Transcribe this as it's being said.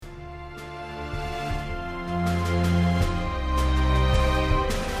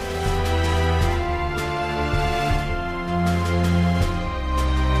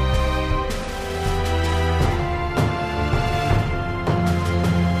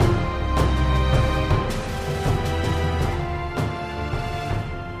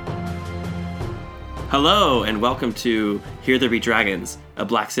Hello, and welcome to Here There Be Dragons, a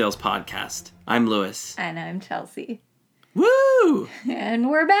Black Sails podcast. I'm Lewis. And I'm Chelsea. Woo! And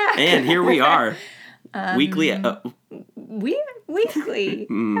we're back. And here we are. Weekly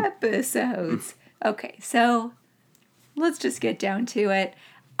episodes. Okay, so let's just get down to it.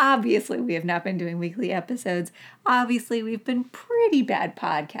 Obviously, we have not been doing weekly episodes. Obviously, we've been pretty bad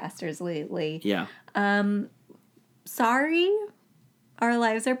podcasters lately. Yeah. Sorry. Our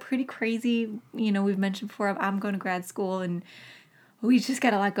lives are pretty crazy. You know, we've mentioned before, I'm going to grad school and we just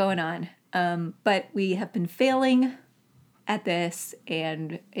got a lot going on. But we have been failing at this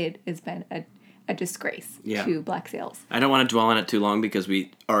and it has been a disgrace to Black Sails. I don't want to dwell on it too long because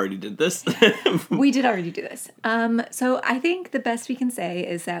we already did this. We did already do this. So I think the best we can say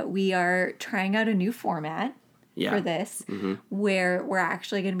is that we are trying out a new format for this, where we're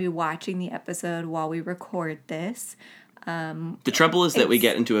actually going to be watching the episode while we record this. The trouble is that we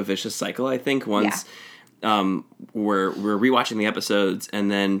get into a vicious cycle, I think, once we're rewatching the episodes and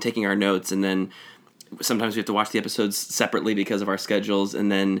then taking our notes, and then sometimes we have to watch the episodes separately because of our schedules,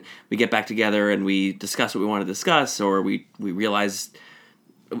 and then we get back together and we discuss what we want to discuss, or we realize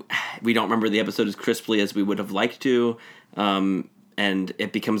we don't remember the episode as crisply as we would have liked to, and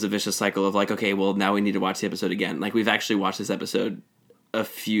it becomes a vicious cycle of like, okay, well, now we need to watch the episode again. Like, we've actually watched this episode a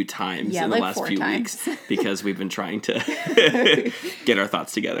few times in the last few weeks because we've been trying to get our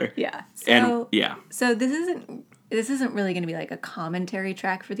thoughts together. Yeah. So this isn't really going to be like a commentary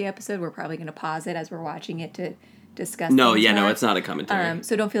track for the episode. We're probably going to pause it as we're watching it to discuss. No, it's not a commentary.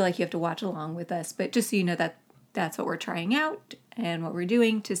 So don't feel like you have to watch along with us, but just so you know that that's what we're trying out and what we're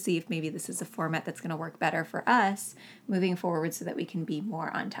doing to see if maybe this is a format that's going to work better for us moving forward so that we can be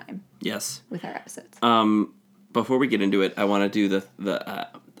more on time. Yes. With our episodes. Before we get into it, I want to do the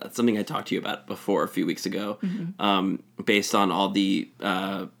something I talked to you about before a few weeks ago, based on all the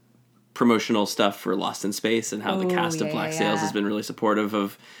promotional stuff for Lost in Space and how the cast of Black Sails has been really supportive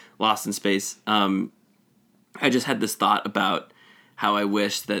of Lost in Space. I just had this thought about how I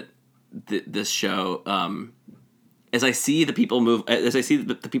wish that this show, as I see the people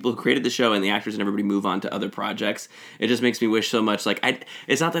the people who created the show and the actors and everybody move on to other projects, it just makes me wish so much. Like,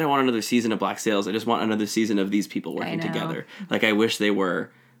 it's not that I want another season of Black Sails. I just want another season of these people working together. Like, I wish they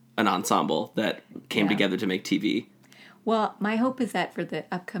were an ensemble that came together to make TV. Well, my hope is that for the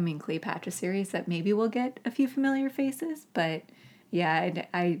upcoming Cleopatra series that maybe we'll get a few familiar faces, but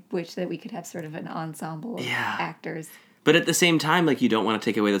I wish that we could have sort of an ensemble of actors. But at the same time, like, you don't want to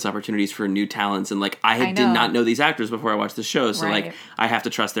take away those opportunities for new talents. And, like, I did not know these actors before I watched the show. So, like, I have to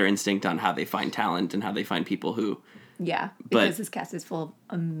trust their instinct on how they find talent and how they find people who... Yeah, because this cast is full of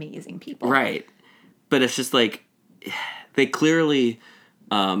amazing people. Right. But it's just, like, they clearly...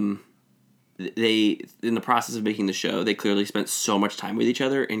 in the process of making the show, they clearly spent so much time with each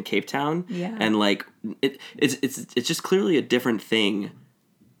other in Cape Town. Yeah. And, like, it's just clearly a different thing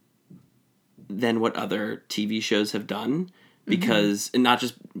than what other TV shows have done, because and not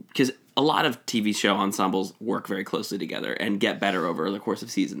just because a lot of TV show ensembles work very closely together and get better over the course of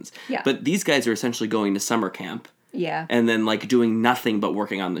seasons. Yeah. But these guys are essentially going to summer camp. Yeah. And then, like, doing nothing but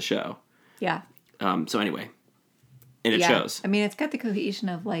working on the show. Yeah. So anyway, and it shows. I mean, it's got the cohesion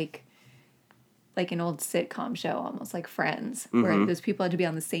of like an old sitcom show, almost like Friends, where those people had to be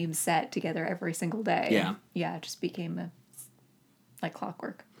on the same set together every single day. Yeah. Yeah, it just became like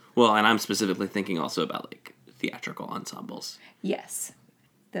clockwork. Well, and I'm specifically thinking also about, like, theatrical ensembles. Yes,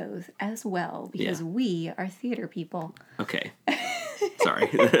 those as well, because we are theater people. Okay. Sorry.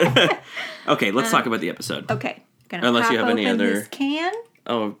 Okay, let's talk about the episode. Okay. Unless you have any other... This can.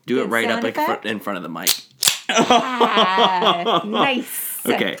 Oh, do it right up like in front of the mic. Nice.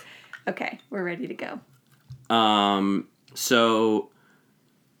 Okay. Okay, we're ready to go. So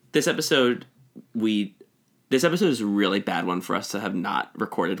this episode is a really bad one for us to have not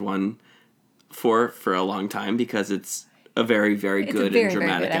recorded one for a long time, because it's a very, very good and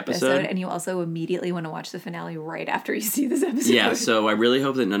dramatic very good episode. And you also immediately want to watch the finale right after you see this episode. Yeah, so I really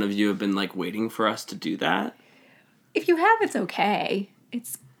hope that none of you have been, like, waiting for us to do that. If you have, it's okay.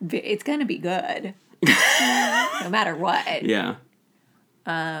 It's going to be good. No matter what. Yeah.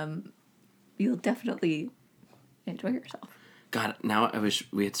 You'll definitely enjoy yourself. God, now I wish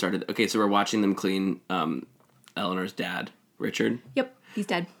we had started. Okay, so we're watching them clean Eleanor's dad, Richard. Yep, he's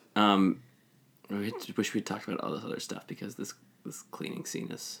dead. We wish we'd talked about all this other stuff, because this cleaning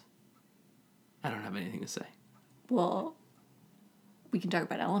scene is... I don't have anything to say. Well, we can talk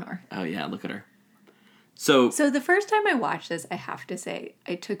about Eleanor. Oh, yeah, look at her. So the first time I watched this, I have to say,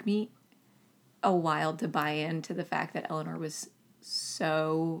 it took me a while to buy into the fact that Eleanor was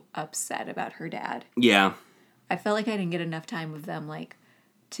so upset about her dad. Yeah. I felt like I didn't get enough time of them, like,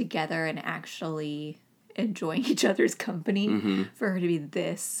 together and actually enjoying each other's company for her to be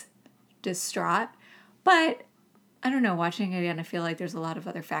this distraught. But I don't know, watching it again, I feel like there's a lot of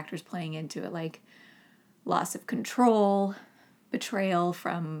other factors playing into it, like loss of control, betrayal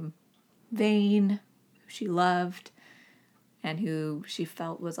from Vane, who she loved, and who she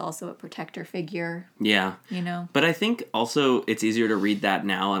felt was also a protector figure. Yeah. You know? But I think also it's easier to read that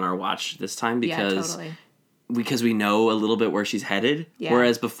now on our watch this time because we know a little bit where she's headed. Yeah.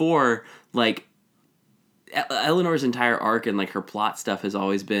 Whereas before, like, Eleanor's entire arc and, like, her plot stuff has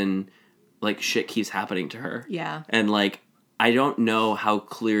always been, like, shit keeps happening to her. Yeah. And, like, I don't know how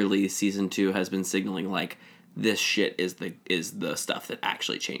clearly season 2 has been signaling, like, this shit is the stuff that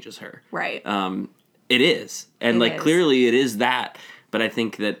actually changes her. Right. It is. And, like, clearly it is that. But I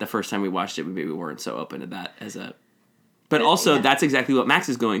think that the first time we watched it, we maybe weren't so open to that as a... But also, that's exactly what Max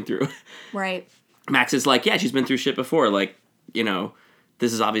is going through. Right. Max is like, yeah, she's been through shit before. Like, you know,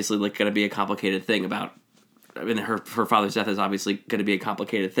 this is obviously, like, going to be a complicated thing about... I mean, her father's death is obviously going to be a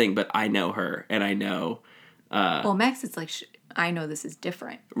complicated thing, but I know her, and I know... well, Max, it's like, I know this is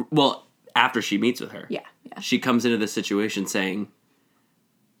different. Well, after she meets with her. Yeah. She comes into this situation saying...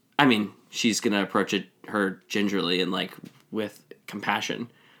 I mean, she's going to approach her gingerly and, like, with compassion.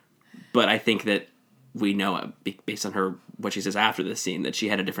 But I think that we know, based on her what she says after this scene, that she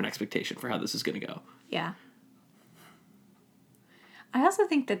had a different expectation for how this is going to go. Yeah. I also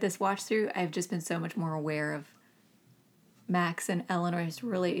think that this watch through, I've just been so much more aware of Max and Eleanor's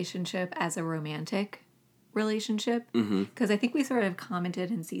relationship as a romantic relationship. Because I think we sort of commented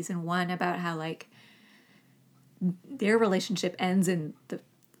in season 1 about how, like, their relationship ends in the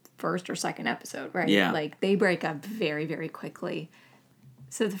first or second episode, right? Yeah. Like, they break up very, very quickly.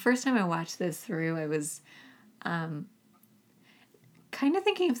 So the first time I watched this through, I was kind of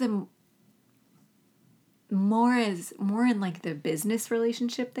thinking of them more in, like, the business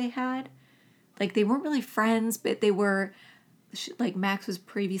relationship they had. Like, they weren't really friends, but they were, like, Max was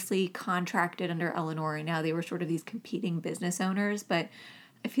previously contracted under Eleanor, and now they were sort of these competing business owners. But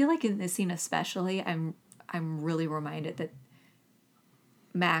I feel like in this scene especially, I'm really reminded that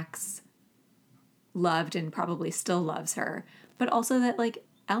Max loved and probably still loves her, but also that, like,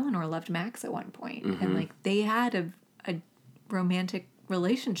 Eleanor loved Max at one point, and, like, they had a romantic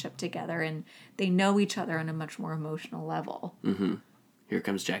relationship together, and they know each other on a much more emotional level. Here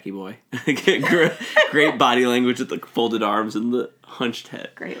comes Jackie Boy. Great body language with the folded arms and the hunched head.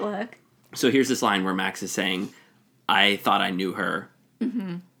 Great look. So here's this line where Max is saying, I thought I knew her,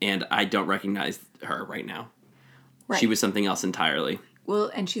 and I don't recognize her right now. Right. She was something else entirely.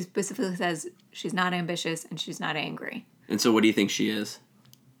 Well, and she specifically says she's not ambitious and she's not angry. And so what do you think she is?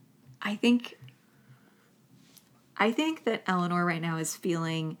 I think that Eleanor right now is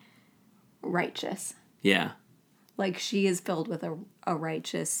feeling righteous. Yeah. Like, she is filled with a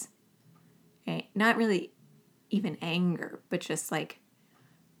righteous, not really even anger, but just like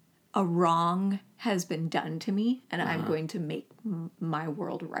a wrong has been done to me, and I'm going to make my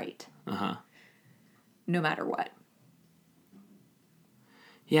world right. No matter what.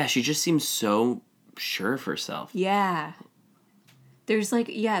 Yeah, she just seems so sure of herself. Yeah. There's like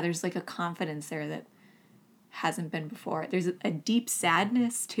a confidence there that hasn't been before. There's a deep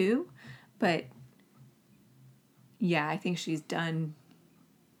sadness too, but yeah, I think she's done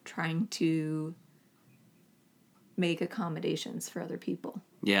trying to make accommodations for other people.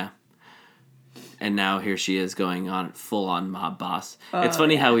 Yeah. And now here she is going on full on mob boss. It's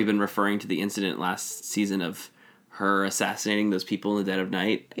funny how we've been referring to the incident last season of her assassinating those people in the dead of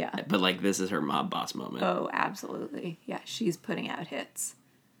night. Yeah. But, like, this is her mob boss moment. Oh, absolutely. Yeah, she's putting out hits.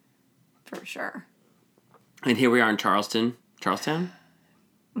 For sure. And here we are in Charlestown.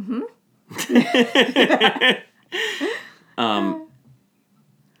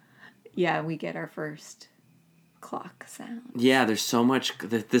 Yeah, we get our first clock sound. Yeah, there's so much.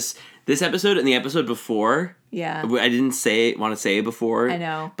 This episode and the episode before. Yeah. I didn't want to say it before. I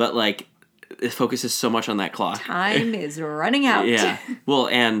know. But, like, it focuses so much on that clock. Time is running out. Yeah. Well,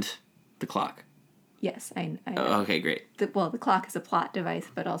 and the clock. Yes, I know. Oh, okay, great. The clock is a plot device,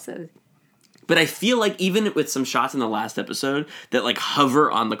 but also... But I feel like even with some shots in the last episode that, like, hover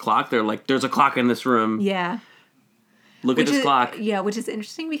on the clock, they're like, there's a clock in this room. Yeah. Look at this clock. Yeah, which is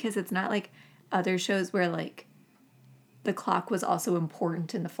interesting because it's not like other shows where, like, the clock was also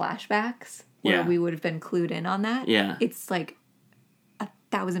important in the flashbacks. Where we would have been clued in on that. Yeah. It's, like,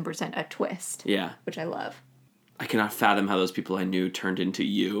 1,000% a twist. Yeah. Which I love. I cannot fathom how ththose people I knew turned into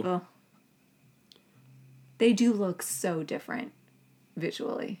you. Ugh. They do look so different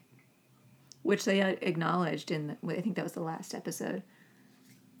visually. Which they acknowledged in, I think that was the last episode.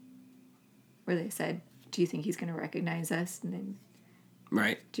 Where they said, do you think he's going to recognize us? And then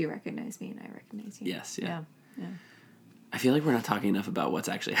Right. Do you recognize me and I recognize you? Yes, yeah. Yeah. I feel like we're not talking enough about what's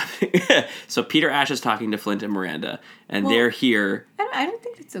actually happening. So Peter Ash is talking to Flint and Miranda, and they're here. I don't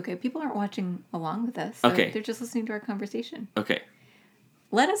think it's okay. People aren't watching along with us. So Okay. They're just listening to our conversation. Okay.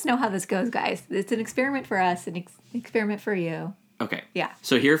 Let us know how this goes, guys. It's an experiment for us, an experiment for you. Okay. Yeah.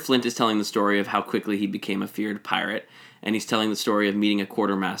 So here Flint is telling the story of how quickly he became a feared pirate, and he's telling the story of meeting a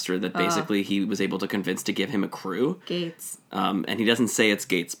quartermaster that basically he was able to convince to give him a crew. Gates. And he doesn't say it's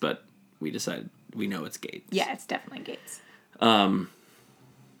Gates, but we know it's Gates. Yeah, it's definitely Gates. And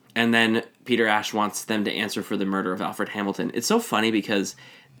then Peter Ash wants them to answer for the murder of Alfred Hamilton. It's so funny because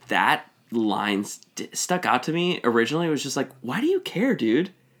that line stuck out to me originally. It was just like, why do you care,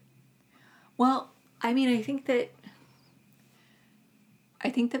 dude? Well, I mean, I think that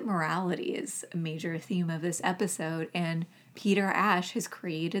morality is a major theme of this episode, and Peter Ash has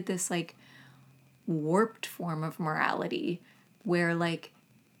created this, like, warped form of morality where, like,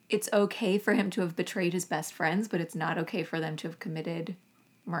 it's okay for him to have betrayed his best friends, but it's not okay for them to have committed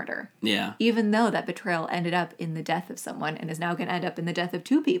murder. Yeah. Even though that betrayal ended up in the death of someone and is now going to end up in the death of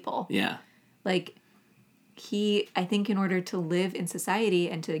two people. Yeah. Like, I think in order to live in society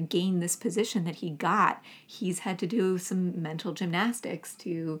and to gain this position that he got, he's had to do some mental gymnastics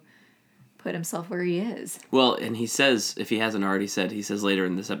to put himself where he is. Well, and he says, if he hasn't already said, he says later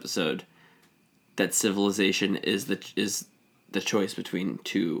in this episode that civilization is the choice between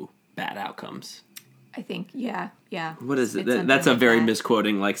two bad outcomes. I think, yeah. What is it? It's That's a like very that.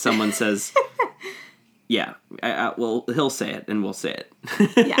 misquoting. Like someone says, yeah, well, he'll say it and we'll say it.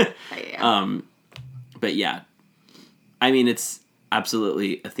 Yeah. But yeah, I mean, it's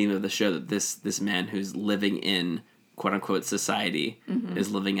absolutely a theme of the show that this man who's living in quote unquote society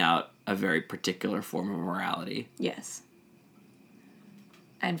is living out a very particular form of morality. Yes.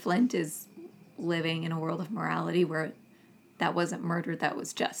 And Flint is living in a world of morality where that wasn't murder, that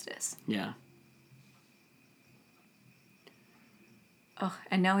was justice. Yeah. Oh,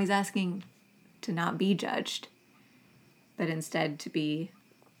 and now he's asking to not be judged, but instead to be,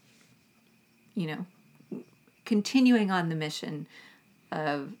 continuing on the mission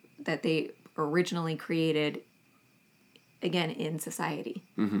of that they originally created, again, in society.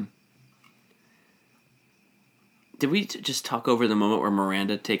 Mm-hmm. Did we just talk over the moment where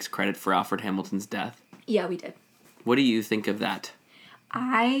Miranda takes credit for Alfred Hamilton's death? Yeah, we did. What do you think of that?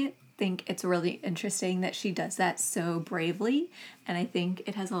 I think it's really interesting that she does that so bravely, and I think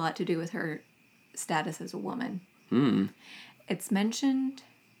it has a lot to do with her status as a woman. It's mentioned,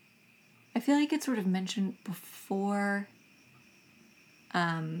 I feel like it's sort of mentioned before,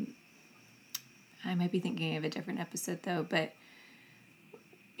 I might be thinking of a different episode though, but,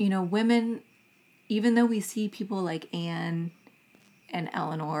 women, even though we see people like Anne and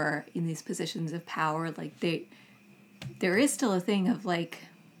Eleanor in these positions of power, like there is still a thing of like,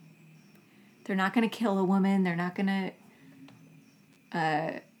 they're not going to kill a woman. They're not going to,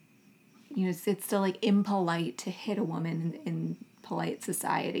 it's still like impolite to hit a woman in polite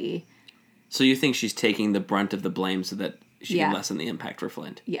society. So you think she's taking the brunt of the blame so that she Yeah. can lessen the impact for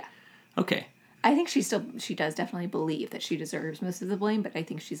Flint? Yeah. Okay. I think she does definitely believe that she deserves most of the blame, but I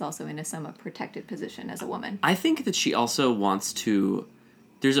think she's also in a somewhat protected position as a woman. I think that she also wants to...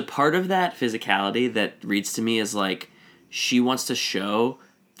 There's a part of that physicality that reads to me as like she wants to show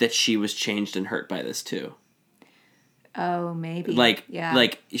that she was changed and hurt by this too. Oh, maybe.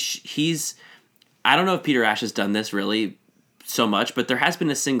 He's... I don't know if Peter Ash has done this really so much, but there has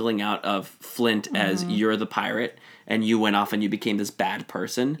been a singling out of Flint as you're the pirate and you went off and you became this bad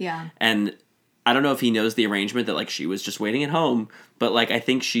person. Yeah. And I don't know if he knows the arrangement that like she was just waiting at home, but like I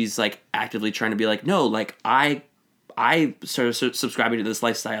think she's like actively trying to be like, no, like I started subscribing to this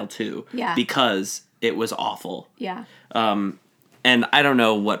lifestyle too. Yeah. Because it was awful. Yeah. And I don't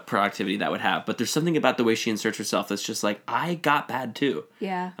know what productivity that would have, but there's something about the way she inserts herself that's just like, I got bad too.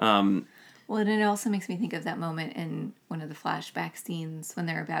 Yeah. Well, and it also makes me think of that moment in one of the flashback scenes when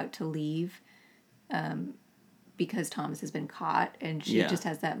they're about to leave, because Thomas has been caught, and she just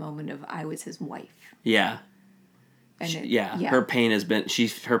has that moment of, I was his wife. Yeah. And Her pain has been,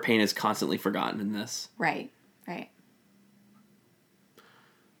 her pain is constantly forgotten in this. Right.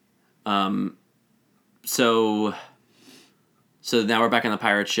 So now we're back on the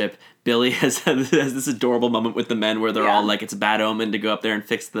pirate ship. Billy has this adorable moment with the men where they're all like, it's a bad omen to go up there and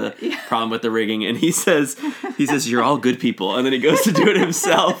fix the problem with the rigging. And he says, you're all good people. And then he goes to do it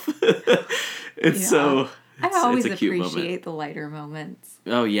himself. It's I always it's a cute appreciate moment. the lighter moments.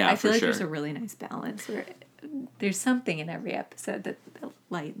 Oh, yeah, I feel for like sure. there's a really nice balance where there's something in every episode that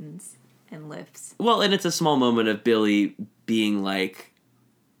lightens and lifts. Well, and it's a small moment of Billy being like,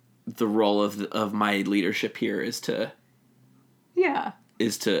 the role of my leadership here is to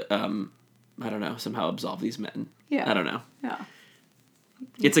is to I don't know, somehow absolve these men. Yeah. I don't know. Yeah.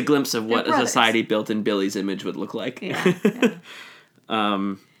 It's a glimpse of what a brothers. society built in Billy's image would look like. Yeah.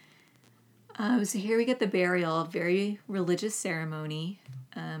 So here we get the burial, very religious ceremony.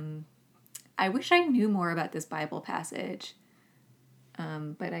 I wish I knew more about this Bible passage,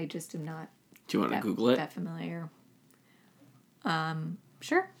 but I just am not. Do you want to Google it? That familiar.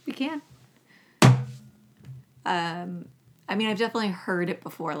 Sure, we can. I mean, I've definitely heard it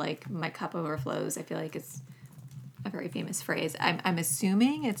before, like, my cup overflows. I feel like it's a very famous phrase. I'm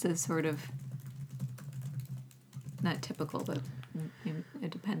assuming it's a sort of, not typical, but a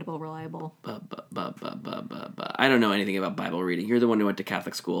dependable, reliable. I don't know anything about Bible reading. You're the one who went to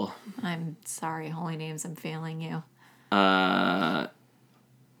Catholic school. I'm sorry, holy names, I'm failing you.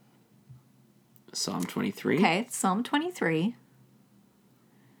 Psalm 23. Okay, it's Psalm 23.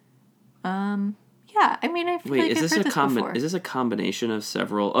 Yeah, I mean, I feel like I've heard this before. Is this a combination of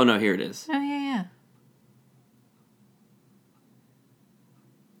several? Oh no, here it is. Oh yeah.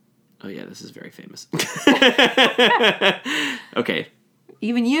 Oh yeah, this is very famous. Okay.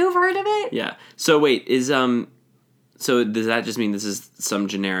 Even you've heard of it? Yeah. So wait, so does that just mean this is some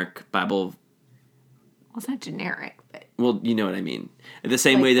generic Bible? Well, it's not generic, but Well, you know what I mean. The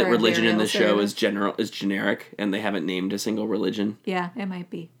same Like way that for a religion in burial the show is service? generic, and they haven't named a single religion. yeah, it might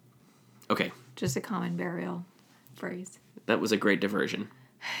be Okay, just a common burial phrase. that was a great diversion.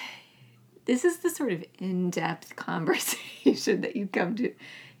 This is the sort of in-depth conversation that you come to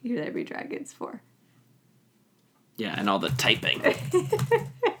hear Every Dragons for. Yeah, and all the typing.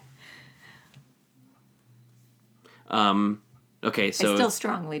 Okay, so I still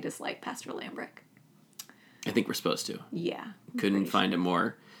strongly dislike Pastor Lambrick. I think we're supposed to. Yeah. Couldn't find a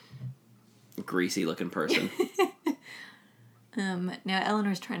more greasy-looking person. Now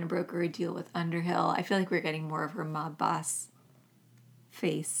Eleanor's trying to broker a deal with Underhill. I feel like we're getting more of her mob boss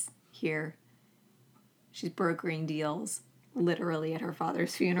face here. She's brokering deals literally at her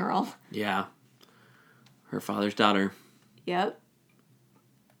father's funeral. Yeah. Her father's daughter. Yep.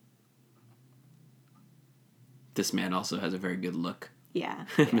 This man also has a very good look. Yeah.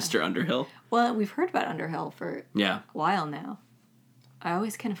 Mr. Underhill. Well, we've heard about Underhill for Yeah. a while now. I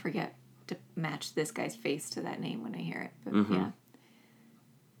always kind of forget to match this guy's face to that name when I hear it. But yeah.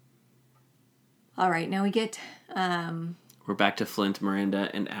 All right, now we get We're back to Flint, Miranda,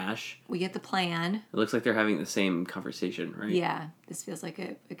 and Ash. the plan. It looks like they're having the same conversation, right? Yeah, this feels like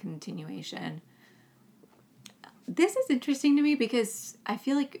a continuation. This is interesting to me because I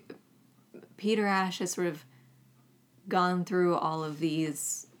feel like Peter Ash has sort of gone through all of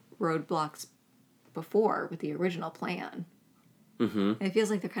these roadblocks before with the original plan. Mm-hmm. It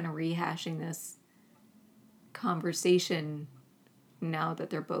feels like they're kind of rehashing this conversation now that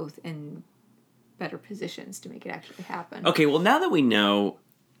they're both in better positions to make it actually happen. Okay, well, now that we know,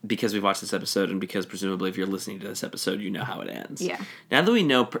 because we've watched this episode and because presumably if you're listening to this episode, you know how it ends. Yeah. Now that we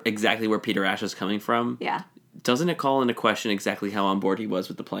know exactly where Peter Ash is coming from, Yeah. doesn't it call into question exactly how on board he was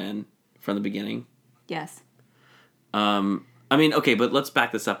with the plan from the beginning? Yes. I mean, okay, but let's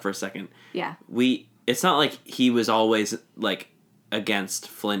back this up for a second. Yeah. It's not like he was always, like, against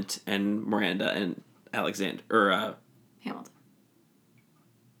Flint and Miranda and Alexander, or, Hamilton.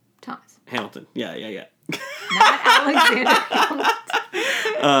 Thomas. Hamilton. Yeah. Not Alexander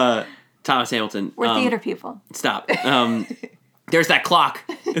Hamilton. Thomas Hamilton. We're theater people. Stop. There's that clock.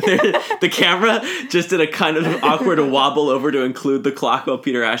 The camera just did a kind of awkward wobble over to include the clock while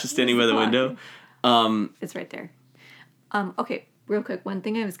Peter Ash is standing by the window. It's right there. Okay, real quick, one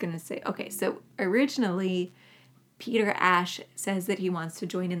thing I was going to say. Okay, so originally, Peter Ash says that he wants to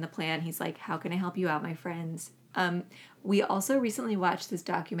join in the plan. He's like, how can I help you out, my friends? We also recently watched this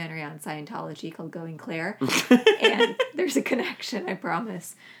documentary on Scientology called Going Claire. And there's a connection, I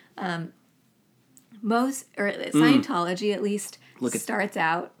promise. Scientology at least starts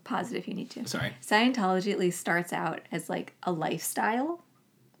out, pause it if you need to. Sorry. Scientology at least starts out as like a lifestyle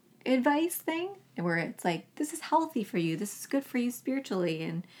advice thing, where it's like, this is healthy for you, this is good for you spiritually,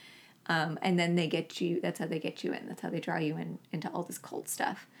 and then they get you, that's how they get you in, that's how they draw you into all this cult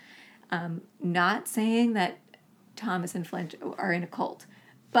stuff. Not saying that Thomas and Flint are in a cult,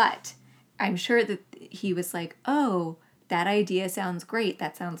 but I'm sure that he was like, oh, that idea sounds great,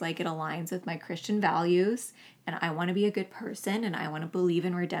 that sounds like it aligns with my Christian values, and I want to be a good person, and I want to believe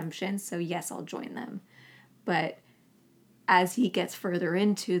in redemption, so yes, I'll join them. But as he gets further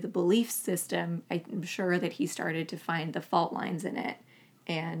into the belief system, I'm sure that he started to find the fault lines in it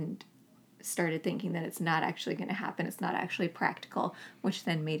and started thinking that it's not actually going to happen, it's not actually practical, which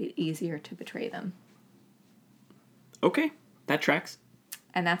then made it easier to betray them. Okay, that tracks.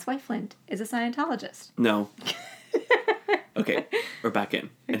 And that's why Flint is a Scientologist. No. Okay, we're back in.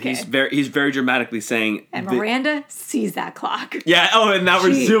 And Okay. he's very dramatically saying... And Miranda sees that clock. Yeah, and now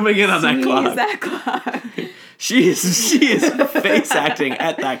we're zooming in on that clock. Sees that clock. She is face acting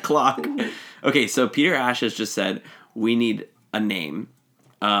at that clock. Okay, so Peter Ash has just said, we need a name.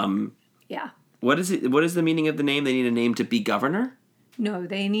 Yeah. What is it? What is the meaning of the name? They need a name to be governor? No,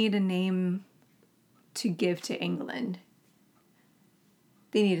 they need a name to give to England.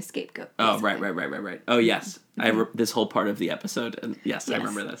 They need a scapegoat. Oh, basically. right. Oh, yes. This whole part of the episode. And yes, I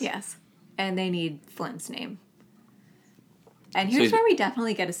remember this. Yes. And they need Flint's name. And here's where we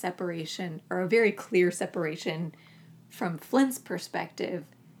definitely get a separation, or a very clear separation, from Flint's perspective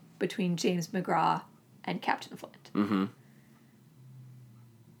between James McGraw and Captain Flint. Mm-hmm.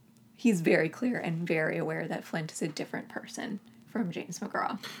 He's very clear and very aware that Flint is a different person from James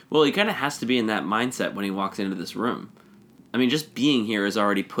McGraw. Well, he kind of has to be in that mindset when he walks into this room. I mean, just being here has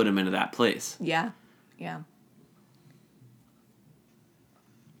already put him into that place. Yeah. Yeah.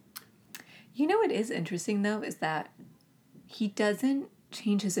 You know what is interesting, though, is that he doesn't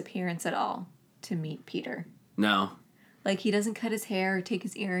change his appearance at all to meet Peter. No. Like, he doesn't cut his hair or take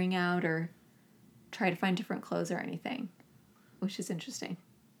his earring out or try to find different clothes or anything, which is interesting.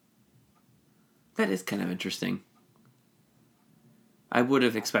 That is kind of interesting. I would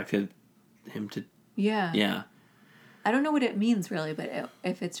have expected him to... Yeah. Yeah. I don't know what it means, really, but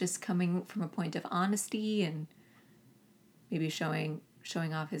if it's just coming from a point of honesty and maybe showing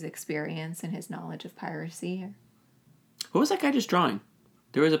off his experience and his knowledge of piracy. What was that guy just drawing?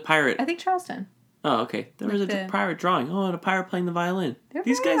 There was a pirate... I think Charleston. Oh, okay. There was a pirate drawing. Oh, and a pirate playing the violin. They're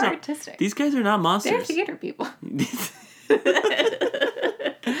These very guys artistic. These guys are not monsters. They're theater people.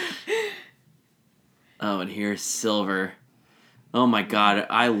 Oh, and here's Silver. Oh my god,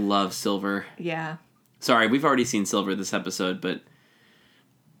 I love Silver. Yeah. Sorry, we've already seen Silver this episode, but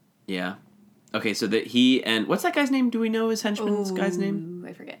yeah. Okay, so that he and what's that guy's name? Do we know his henchman's guy's name?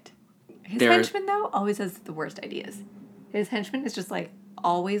 I forget. His henchman, though, always has the worst ideas. His henchman is just like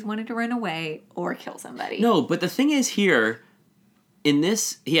always wanted to run away or kill somebody. No, but the thing is here, in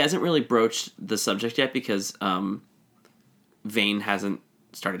this, he hasn't really broached the subject yet because Vane hasn't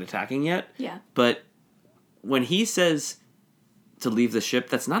started attacking yet. Yeah. But when he says to leave the ship,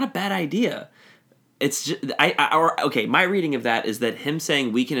 that's not a bad idea. It's just, my reading of that is that him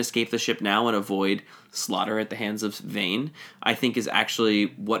saying we can escape the ship now and avoid slaughter at the hands of Vane, I think is actually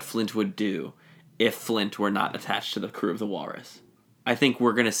what Flint would do if Flint were not attached to the crew of the Walrus. I think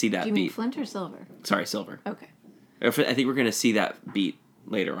we're going to see that Do you beat. mean Flint or Silver? Sorry, Silver. Okay. I think we're going to see that beat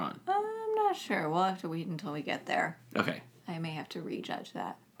later on. I'm not sure. We'll have to wait until we get there. Okay. I may have to rejudge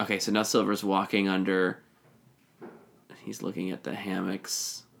that. Okay, so now Silver's walking under... He's looking at the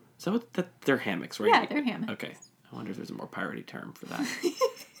hammocks. Is that what... they're hammocks, right? Yeah, they're hammocks. Okay. I wonder if there's a more piratey term for that.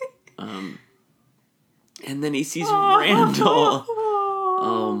 And then he sees Randall.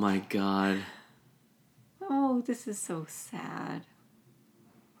 Oh my god. Oh, this is so sad.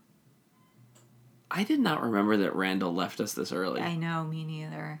 I did not remember that Randall left us this early. I know, me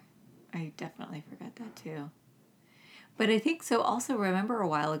neither. I definitely forgot that too. But I think so. Also, remember a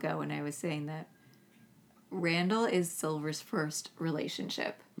while ago when I was saying that Randall is Silver's first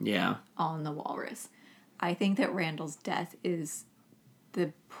relationship Yeah. on the Walrus. I think that Randall's death is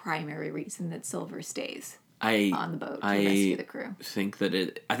the primary reason that Silver stays on the boat to rescue the crew.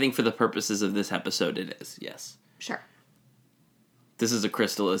 I think for the purposes of this episode, it is, yes. Sure. This is a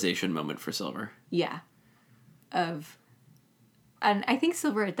crystallization moment for Silver. Yeah. And I think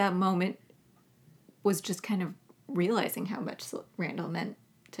Silver at that moment was just kind of realizing how much Randall meant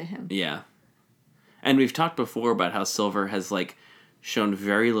to him. Yeah. And we've talked before about how Silver has, like, shown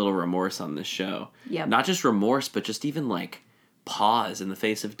very little remorse on this show. Yep. Not just remorse, but just even, like, pause in the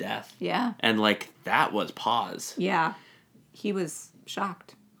face of death. Yeah. And, like, that was pause. Yeah. He was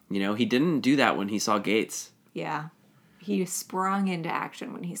shocked. You know, he didn't do that when he saw Gates. Yeah. He sprung into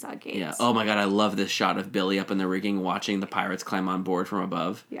action when he saw Gates. Yeah. Oh my god, I love this shot of Billy up in the rigging watching the pirates climb on board from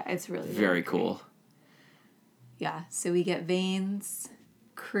above. Yeah, it's really, really very great. cool. Yeah, so we get Vane's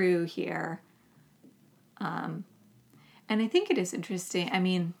crew here. And I think it is interesting. I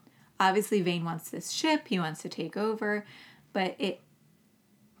mean, obviously Vane wants this ship. He wants to take over. But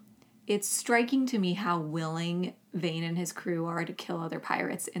it's striking to me how willing Vane and his crew are to kill other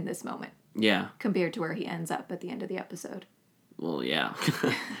pirates in this moment. Yeah. Compared to where he ends up at the end of the episode. Well, yeah.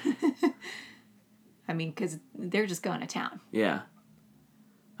 I mean, because they're just going to town. Yeah.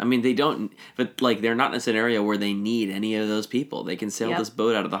 I mean, they don't... But, like, they're not in a scenario where they need any of those people. They can sail this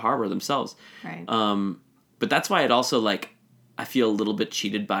boat out of the harbor themselves. Right. But that's why it also, like... I feel a little bit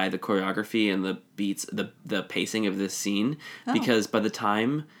cheated by the choreography and the beats, the pacing of this scene. Oh. Because by the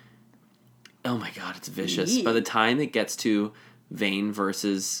time Oh my God, it's vicious. Yeah. By the time it gets to Vane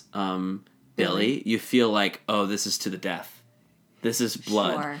versus Billy, you feel like, oh, this is to the death. This is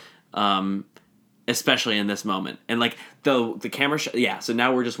blood. Sure. Especially in this moment. And like the camera shot, yeah, so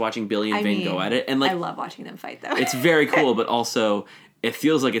now we're just watching Billy and Vane go at it. And like I love watching them fight though. it's very cool, but also it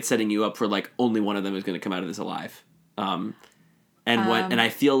feels like it's setting you up for like only one of them is going to come out of this alive. And I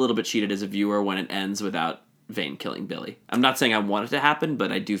feel a little bit cheated as a viewer when it ends without Vane killing Billy. I'm not saying I want it to happen,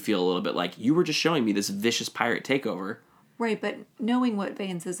 but I do feel a little bit like you were just showing me this vicious pirate takeover. Right, but knowing what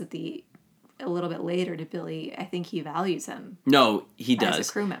Vane says a little bit later to Billy, I think he values him. No, he does. As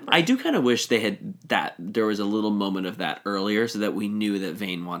a crew member. I do kind of wish there was a little moment of that earlier so that we knew that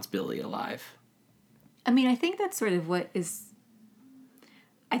Vane wants Billy alive. I mean, I think that's sort of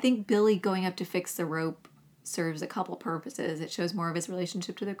I think Billy going up to fix the rope serves a couple purposes. It shows more of his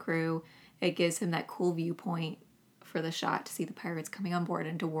relationship to the crew. It gives him that cool viewpoint for the shot to see the pirates coming on board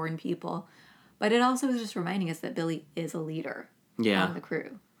and to warn people. But it also is just reminding us that Billy is a leader on the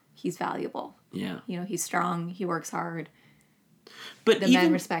crew. He's valuable. Yeah. He's strong. He works hard. But the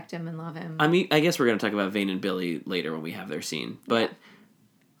men respect him and love him. I mean, I guess we're going to talk about Vane and Billy later when we have their scene. But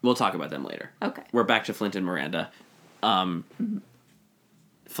we'll talk about them later. Okay. We're back to Flint and Miranda. Flint's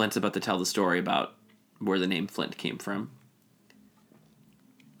about to tell the story about where the name Flint came from.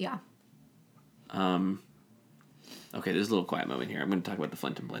 Yeah. Okay, there's a little quiet moment here. I'm going to talk about the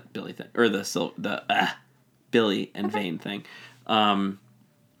Flint and Billy thing. Or the Billy and Vane thing.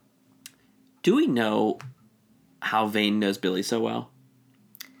 Do we know how Vane knows Billy so well?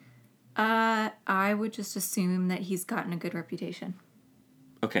 I would just assume that he's gotten a good reputation.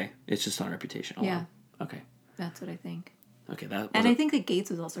 Okay, it's just on reputation alone. Yeah. Okay. That's what I think. Okay, I think that Gates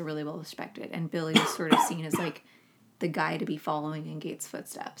was also really well respected, and Billy is sort of seen as like the guy to be following in Gates'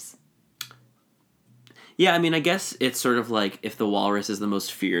 footsteps. Yeah, I mean, I guess it's sort of like if the Walrus is the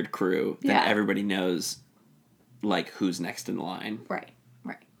most feared crew, then everybody knows like who's next in line. Right.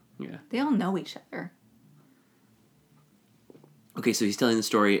 Yeah. They all know each other. Okay, so he's telling the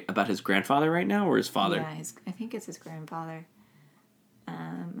story about his grandfather right now, or his father? Yeah, I think it's his grandfather.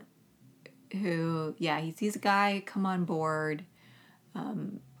 He sees a guy come on board,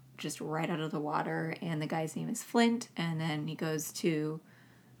 just right out of the water, and the guy's name is Flint, and then he goes to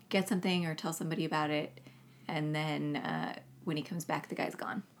get something or tell somebody about it, and then when he comes back, the guy's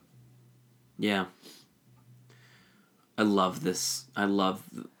gone. Yeah. I love this.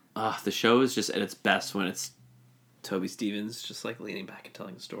 The show is just at its best when it's Toby Stephens just like leaning back and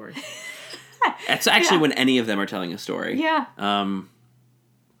telling a story. It's actually when any of them are telling a story. Yeah.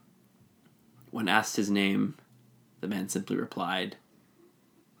 When asked his name, the man simply replied,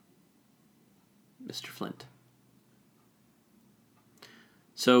 Mr. Flint.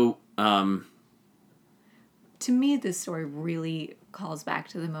 So, to me, this story really calls back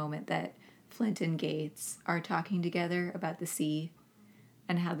to the moment that Flint and Gates are talking together about the sea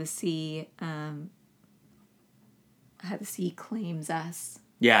and how the sea claims us.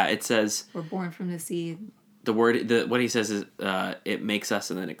 Yeah, it says we're born from the sea. What he says is it makes us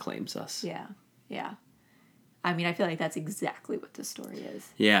and then it claims us. Yeah. I mean, I feel like that's exactly what the story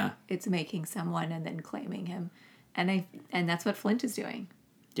is. Yeah. It's making someone and then claiming him. And that's what Flint is doing.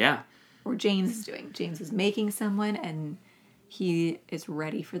 Yeah. Or James is doing. James is making someone and he is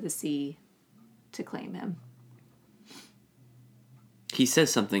ready for the sea to claim him. He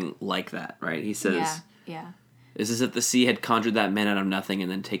says something like that, right? He says, Yeah. Is this that the sea had conjured that man out of nothing and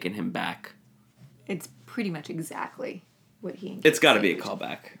then taken him back? It's pretty much exactly what he... It's got to be a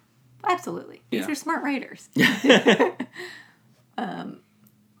callback. Absolutely. These are smart writers. But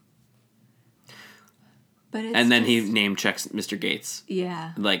it's and then he name checks Mr. Gates.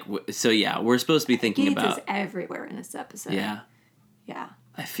 Yeah. Like, so yeah, we're supposed to be thinking Gates about... is everywhere in this episode. Yeah.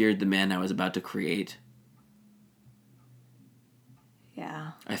 I feared the man I was about to create.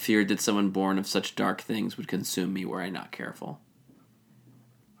 Yeah. I feared that someone born of such dark things would consume me were I not careful.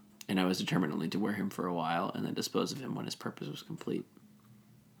 And I was determined only to wear him for a while and then dispose of him when his purpose was complete.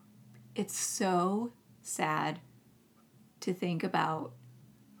 It's so sad to think about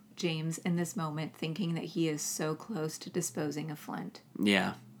James in this moment thinking that he is so close to disposing of Flint.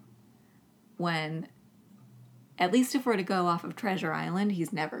 Yeah. When, at least if we're to go off of Treasure Island,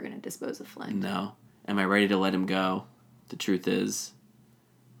 he's never going to dispose of Flint. No. Am I ready to let him go? The truth is,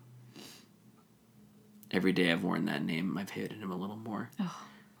 every day I've worn that name, I've hated him a little more. Oh,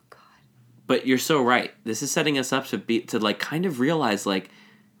 God. But you're so right. This is setting us up to like kind of realize like,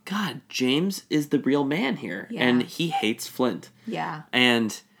 God, James is the real man here. Yeah. And he hates Flint. Yeah.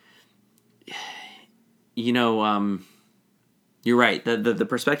 And, you know, you're right. The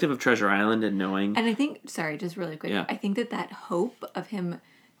perspective of Treasure Island and knowing... And I think, sorry, just really quick. Yeah. I think that hope of him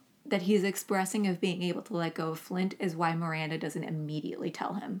that he's expressing of being able to let go of Flint is why Miranda doesn't immediately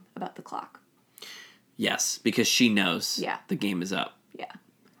tell him about the clock. Yes, because she knows Yeah. the game is up. Yeah.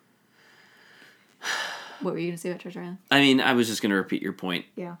 What were you going to say about Treasure Island? I mean, I was just going to repeat your point.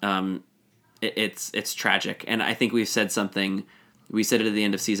 Yeah. It's tragic. And I think we said it at the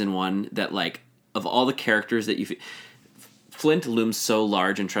end of season 1 that, like, of all the characters that Flint looms so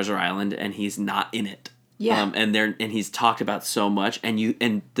large in Treasure Island and he's not in it. Yeah. And he's talked about so much,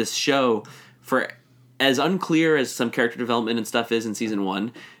 and this show, for as unclear as some character development and stuff is in season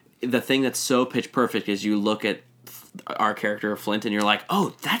 1, the thing that's so pitch perfect is you look at our character Flint and you're like,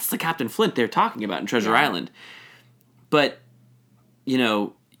 oh, that's the Captain Flint they're talking about in Treasure Island. But, you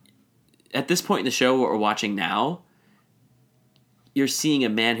know, at this point in the show, what we're watching now, you're seeing a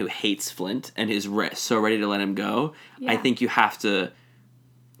man who hates Flint and is so ready to let him go. Yeah. I think you have to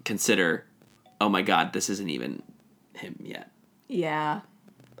consider, oh my God, this isn't even him yet. Yeah.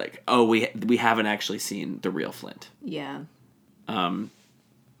 Like, oh, we haven't actually seen the real Flint. Yeah.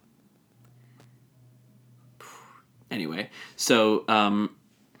 Anyway, so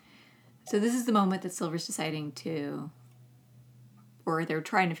So this is the moment that Silver's deciding or they're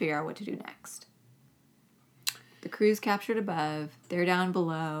trying to figure out what to do next. The crew's captured above. They're down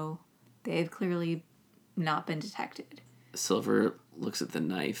below. They've clearly not been detected. Silver looks at the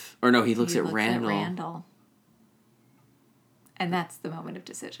knife. Or no, he looks at Randall. And that's the moment of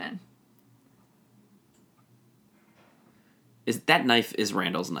decision. That knife is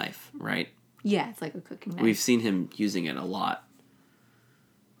Randall's knife, right? Yeah, it's like a cooking knife. We've seen him using it a lot.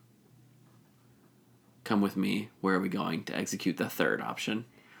 Come with me. Where are we going to execute the third option?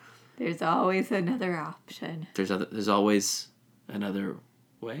 There's always another option. There's always another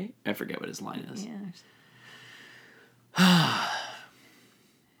way. I forget what his line is. Yeah.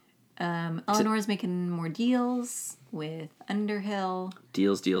 Eleanor's making more deals with Underhill.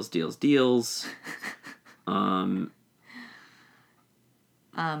 Deals.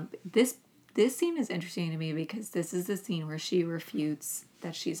 This scene is interesting to me because this is the scene where she refutes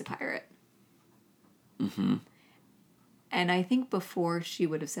that she's a pirate. Mm-hmm. And I think before she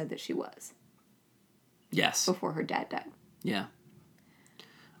would have said that she was. Yes. Before her dad died. Yeah.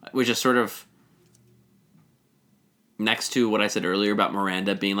 Which is sort of next to what I said earlier about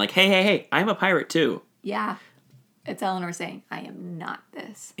Miranda being like, hey, I'm a pirate too. Yeah. It's Eleanor saying, I am not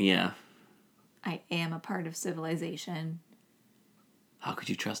this. Yeah. I am a part of civilization. How could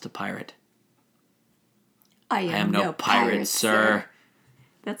you trust a pirate? I am no pirate, sir.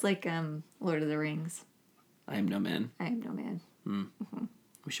 That's like Lord of the Rings. I am no man. I am no man. Mm-hmm.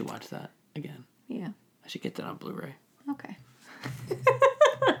 We should watch that again. Yeah. I should get that on Blu-ray. Okay.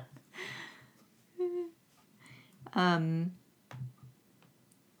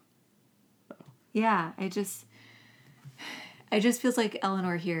 Yeah, it just feels like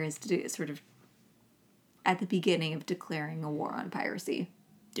Eleanor here is sort of at the beginning of declaring a war on piracy.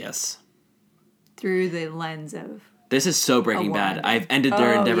 Yes. Through the lens of... This is so Breaking Bad. I've ended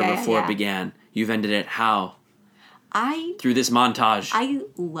their endeavor before it began. You've ended it. How? Through this montage. I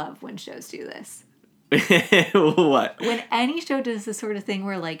love when shows do this. What? When any show does this sort of thing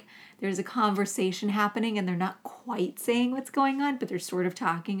where, like, there's a conversation happening and they're not quite saying what's going on, but they're sort of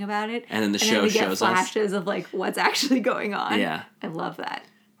talking about it. And then the show shows us. And flashes of, like, what's actually going on. Yeah. I love that.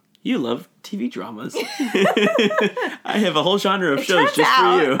 You love TV dramas. I have a whole genre of shows just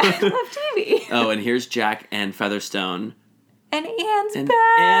for you. I love TV. Oh, and here's Jack and Featherstone. And Anne's and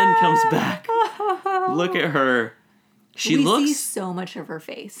back. Anne comes back. Look at her. We see so much of her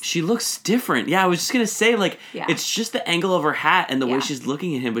face. She looks different. Yeah, I was just going to say, like, it's just the angle of her hat and the way she's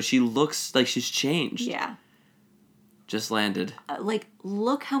looking at him, but she looks like she's changed. Yeah. Just landed. Like,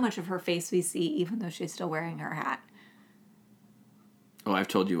 look how much of her face we see, even though she's still wearing her hat. Oh, I've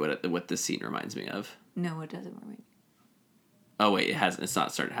told you what this scene reminds me of. No, it doesn't remind me. Oh, wait, it hasn't. It's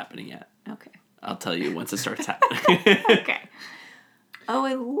not started happening yet. Okay. I'll tell you once it starts happening. Okay. Oh,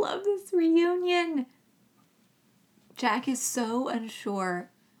 I love this reunion. Jack is so unsure.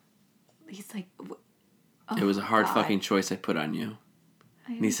 He's like... it was a hard fucking choice I put on you.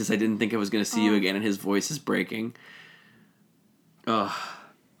 And he says, I didn't think I was going to see you again, and his voice is breaking. Ugh.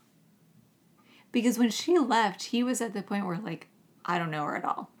 Because when she left, he was at the point where, like, I don't know her at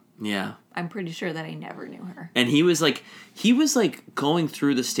all. Yeah. I'm pretty sure that I never knew her. And he was like going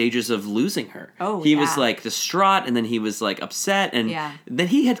through the stages of losing her. Oh, He was like distraught, and then he was like upset, and then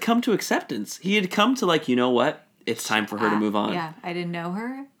he had come to acceptance. He had come to like, you know what? It's time for her to move on. Yeah, I didn't know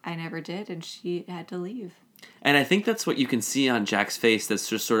her. I never did, and she had to leave. And I think that's what you can see on Jack's face. That's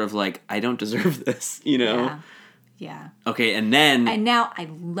just sort of like, I don't deserve this, you know? Yeah. Okay, and then... And now I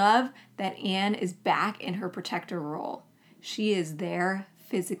love that Anne is back in her protector role. She is there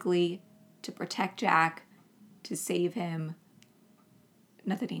physically to protect Jack, to save him.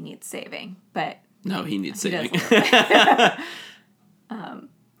 Not that he needs saving, but no, he needs saving.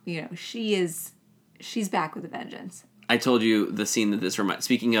 You know, she's back with a vengeance. I told you the scene that this reminds.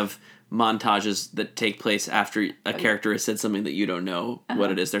 Speaking of montages that take place after a character has said something that you don't know what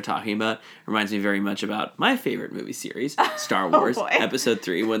it is they're talking about, reminds me very much about my favorite movie series, Star Wars, Episode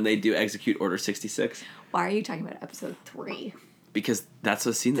 3, when they do execute Order 66. Why are you talking about Episode 3? Because that's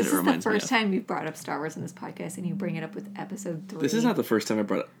a scene that it reminds me of. This is the first time you've brought up Star Wars in this podcast, and you bring it up with Episode 3. This is not the first time I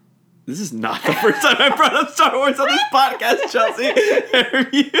brought up... This is not the first time I brought up Star Wars on this podcast, Chelsea.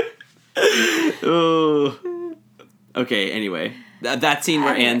 Oh. Okay, anyway. That scene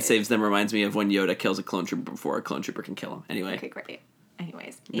where Anne saves them reminds me of when Yoda kills a clone trooper before a clone trooper can kill him. Anyway. Okay, great.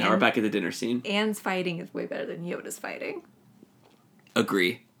 Anyways. Now we're back at the dinner scene. Anne's fighting is way better than Yoda's fighting.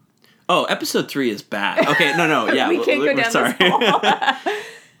 Agree. Oh, Episode 3 is bad. Okay, no, yeah. We can't go down sorry. this hole.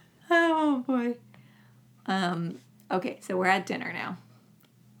 Oh, boy. Okay, so we're at dinner now.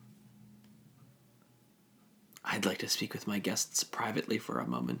 I'd like to speak with my guests privately for a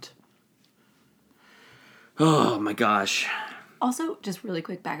moment. Oh, my gosh. Also, just really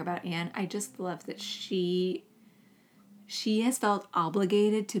quick back about Anne. I just love that she has felt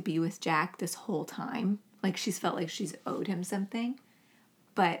obligated to be with Jack this whole time. Like, she's felt like she's owed him something.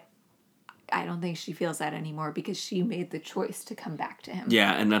 But I don't think she feels that anymore because she made the choice to come back to him.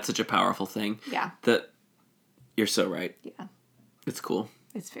 Yeah, and that's such a powerful thing. Yeah. That you're so right. Yeah. It's cool.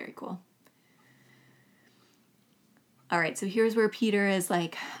 It's very cool. All right, so here's where Peter is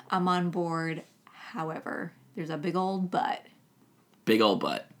like, I'm on board. However, there's a big old but. Big old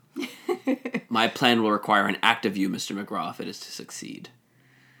but. My plan will require an act of you, Mr. McGraw, if it is to succeed.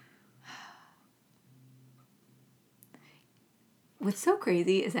 What's so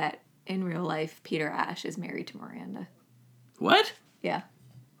crazy is that in real life, Peter Ash is married to Miranda. What? Yeah.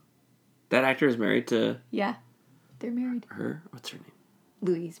 That actor is married to... Yeah. They're married. Her? What's her name?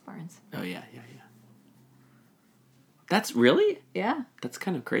 Louise Barnes. Oh, yeah. That's really? Yeah. That's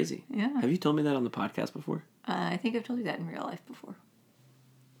kind of crazy. Yeah. Have you told me that on the podcast before? I think I've told you that in real life before.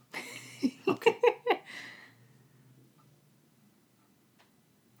 Okay.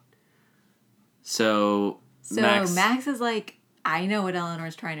 So Max is like, I know what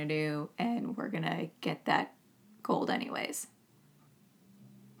Eleanor's trying to do, and we're going to get that gold anyways.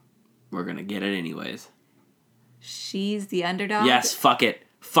 We're going to get it anyways. She's the underdog. Yes, fuck it.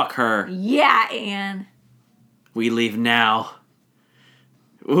 Fuck her. Yeah, Anne. We leave now.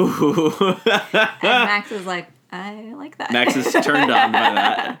 Ooh. And Max is like, I like that. Max is turned on by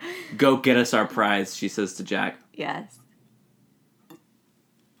that. Go get us our prize, she says to Jack. Yes.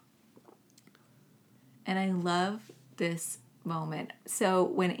 And I love this moment. So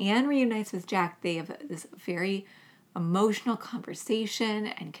when Anne reunites with Jack, they have this very emotional conversation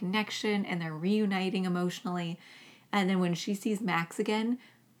and connection, and they're reuniting emotionally. And then when she sees Max again,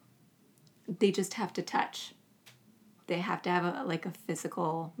 they just have to touch. They have to have a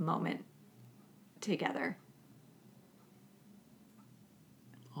physical moment together.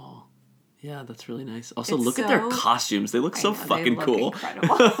 Oh, yeah, that's really nice. Also, It's look at their costumes. They look so fucking cool.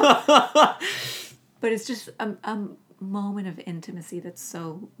 Incredible. But it's just a moment of intimacy that's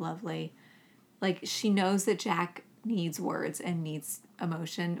so lovely. Like, she knows that Jack needs words and needs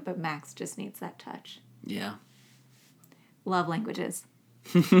emotion, but Max just needs that touch. Yeah. Love languages.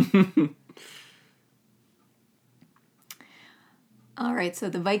 All right, so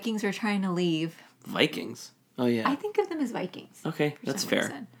the Vikings are trying to leave. Vikings? Oh, yeah. I think of them as Vikings. Okay, that's fair.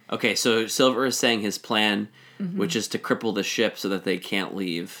 Reason. Okay, so Silver is saying his plan, which is to cripple the ship so that they can't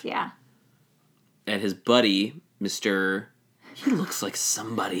leave. Yeah. And his buddy, Mr. He looks like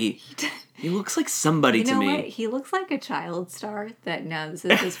somebody. He looks like somebody to me. You know what? He looks like a child star that now this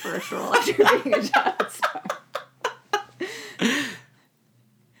is his first role after being a child star.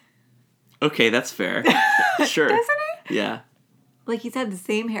 Okay, that's fair. Sure. Doesn't he? Yeah. Like, he's had the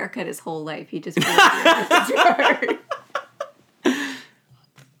same haircut his whole life. He just feels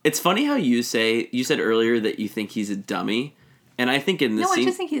It's funny how you said earlier that you think he's a dummy, and I think in this scene... I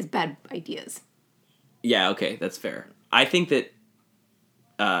just think he has bad ideas. Yeah, okay, that's fair. I think that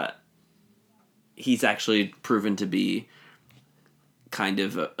he's actually proven to be kind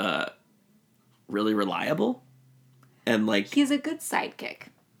of really reliable, and like... He's a good sidekick.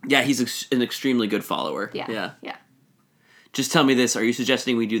 Yeah, he's an extremely good follower. Yeah. Just tell me this, are you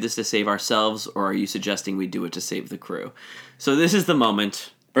suggesting we do this to save ourselves, or are you suggesting we do it to save the crew? So this is the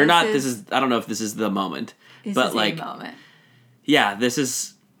moment. Or not, I don't know if this is the moment. This but is like, a moment. Yeah, this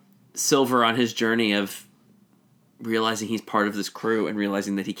is Silver on his journey of realizing he's part of this crew and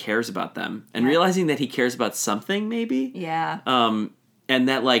realizing that he cares about them. And realizing that he cares about something, maybe? Yeah. And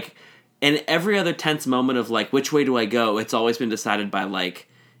that, like, and every other tense moment of, like, which way do I go? It's always been decided by, like,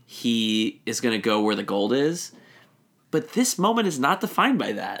 he is going to go where the gold is. But this moment is not defined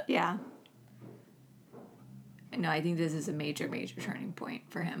by that. Yeah. No, I think this is a major, major turning point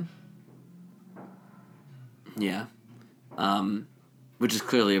for him. Yeah. Which is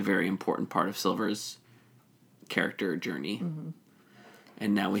clearly a very important part of Silver's character journey. Mm-hmm.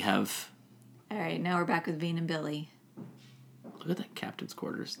 And now we have... All right, now we're back with Vane and Billy. Look at that captain's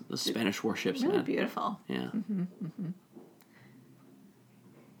quarters. Those Spanish warships, really man. Beautiful. Yeah. Mm-hmm, mm-hmm.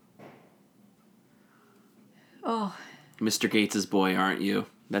 Oh. Mr. Gates' boy, aren't you?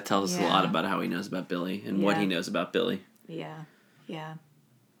 That tells us a lot about how he knows about Billy and what he knows about Billy. Yeah, yeah.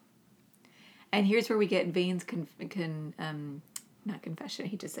 And here's where we get Vane's not confession.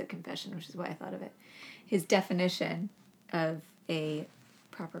 He just said confession, which is why I thought of it. His definition of a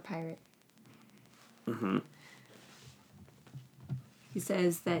proper pirate. Mm-hmm. He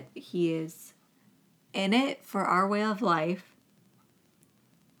says that he is in it for our way of life,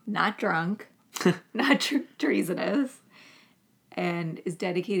 not drunk, not treasonous, and is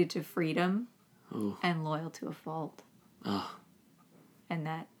dedicated to freedom and loyal to a fault. Oh. And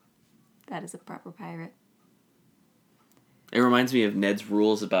that is a proper pirate. It reminds me of Ned's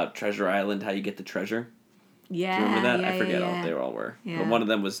rules about Treasure Island, how you get the treasure. Yeah. Do you remember that? Yeah, I forget yeah. all they all were. Yeah. But one of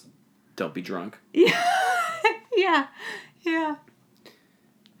them was don't be drunk. Yeah. Yeah. Yeah.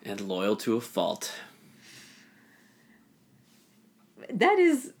 And loyal to a fault. That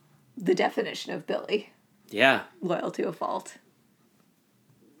is the definition of Billy. Yeah. Loyal to a fault.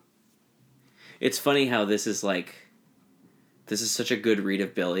 It's funny how this is such a good read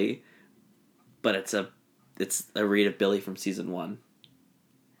of Billy, but it's a read of Billy from season 1.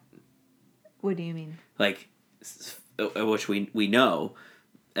 What do you mean? Like, which we know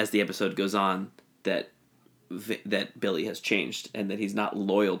as the episode goes on that Billy has changed and that he's not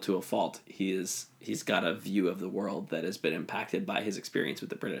loyal to a fault. He's got a view of the world that has been impacted by his experience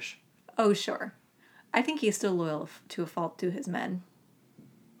with the British. Oh, sure. I think he's still loyal to a fault to his men.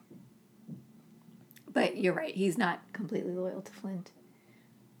 But you're right. He's not completely loyal to Flint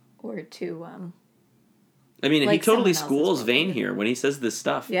or to I mean, like he totally schools Vane here when he says this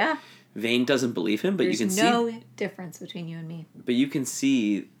stuff. Yeah. Vane doesn't believe him, but There's you can no difference between you and me. But you can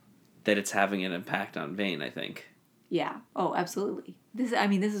see that it's having an impact on Vane, I think. Yeah. Oh, absolutely. This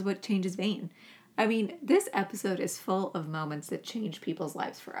is what changes Vane. I mean, this episode is full of moments that change people's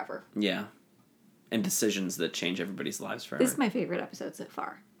lives forever. Yeah. And decisions that change everybody's lives forever. This is my favorite episode so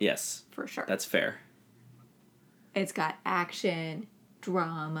far. Yes. For sure. That's fair. It's got action,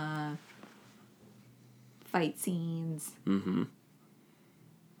 drama, fight scenes,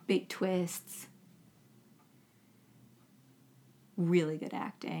 big twists, really good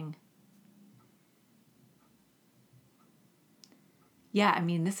acting. Yeah, I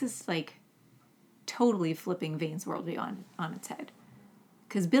mean, this is like totally flipping Vane's worldview on its head.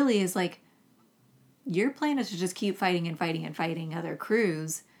 Because Billy is like, your plan is to just keep fighting and fighting and fighting other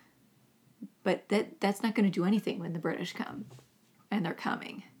crews, but that's not going to do anything when the British come. And they're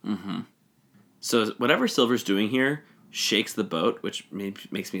coming. Mm-hmm. So whatever Silver's doing here shakes the boat, which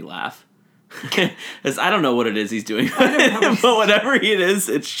makes me laugh. As I don't know what it is he's doing, but whatever it is,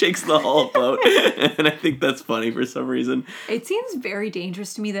 it shakes the whole boat. And I think that's funny for some reason. It seems very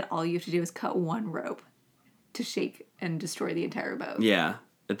dangerous to me that all you have to do is cut one rope to shake and destroy the entire boat. Yeah.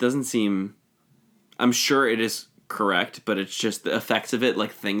 It doesn't seem... I'm sure it is correct, but it's just the effects of it,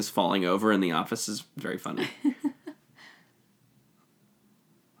 like things falling over in the office, is very funny.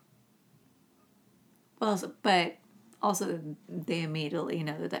 But also they immediately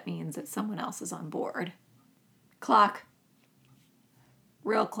know that means that someone else is on board. Clock.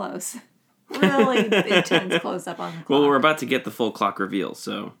 Real close. Really intense close up on the clock. Well, we're about to get the full clock reveal,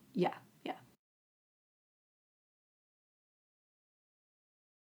 so... Yeah.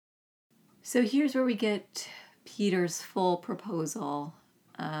 So here's where we get Peter's full proposal.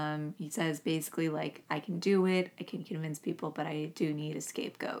 He says basically like, I can do it, I can convince people, but I do need a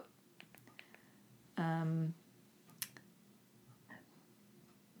scapegoat.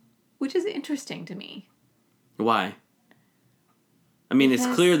 Which is interesting to me. Why? I mean, it's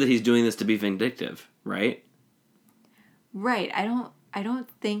clear that he's doing this to be vindictive, right? Right. I don't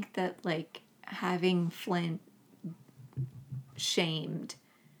think that like having Flint shamed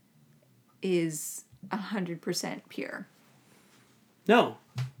is 100% pure. No.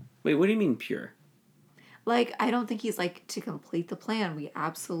 Wait, what do you mean pure? Like, I don't think he's like, to complete the plan, we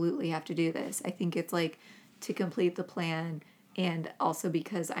absolutely have to do this. I think it's like, to complete the plan, and also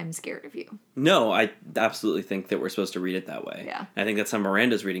because I'm scared of you. No, I absolutely think that we're supposed to read it that way. Yeah. I think that's how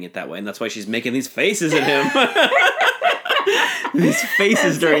Miranda's reading it that way, and that's why she's making these faces at him. these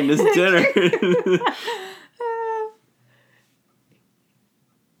faces during this dinner.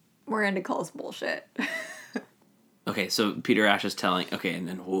 Miranda calls bullshit. Okay, so Peter Ash is telling... Okay, and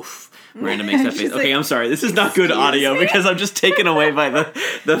then woof. Miranda makes that face. She's Okay, like, I'm sorry. This is not good audio because I'm just taken away by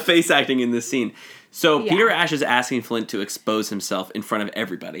the face acting in this scene. So Yeah. Peter Ash is asking Flint to expose himself in front of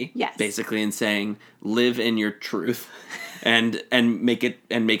everybody. Yes. Basically, and saying, live in your truth. And make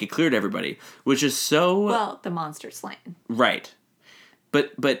it clear to everybody. Which is so... Well, the monster's slain. Right.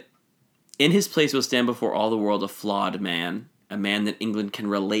 But in his place will stand before all the world a flawed man. A man that England can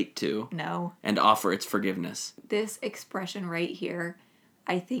relate to. No. And offer its forgiveness. This expression right here,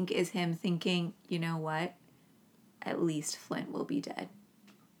 I think, is him thinking, you know what? At least Flint will be dead.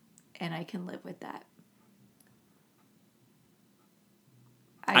 And I can live with that.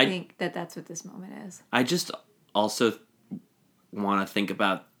 I think that's what this moment is. I just also want to think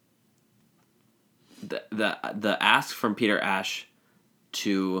about the ask from Peter Ash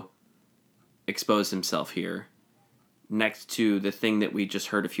to expose himself here next to the thing that we just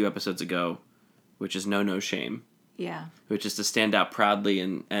heard a few episodes ago, which is no shame. Yeah. Which is to stand out proudly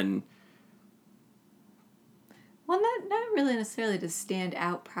and Well, not really necessarily to stand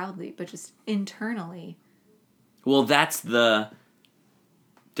out proudly, but just internally. well, that's the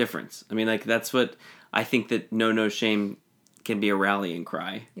difference. I mean, like, that's what I think, that no shame can be a rallying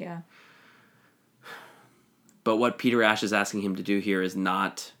cry. Yeah. But what Peter Ash is asking him to do here is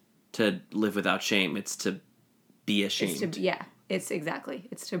not to live without shame. It's to be ashamed.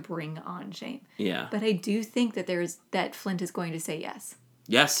 It's to bring on shame. Yeah. But I do think that Flint is going to say yes.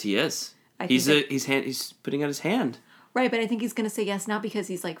 Yes, he is. I He's think he's putting out his hand. Right, but I think he's going to say yes, not because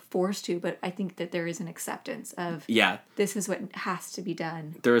he's like forced to, but I think that there is an acceptance of, Yeah. this is what has to be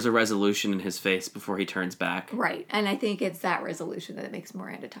done. There is a resolution in his face before he turns back. Right, and I think it's that resolution that makes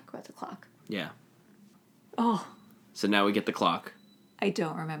Miranda talk about the clock. Yeah. Oh, So now we get the clock. I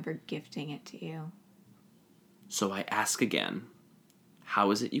don't remember gifting it to you. So I ask again,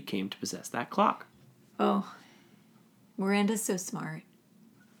 how is it you came to possess that clock? Oh, Miranda's so smart.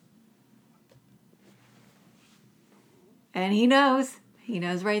 And he knows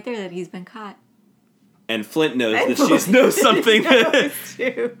right there that he's been caught. And Flint knows that she knows something.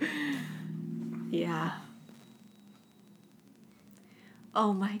 Too. Yeah.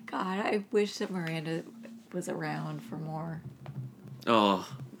 Oh my God, I wish that Miranda was around for more. Oh.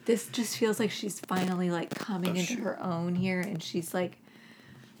 This just feels like she's finally like coming into her own here, and she's like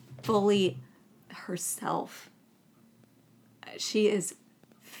fully herself. She is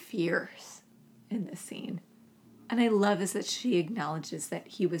fierce in this scene. And I love is that she acknowledges that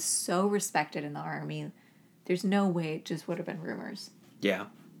he was so respected in the army. There's no way it just would have been rumors. Yeah.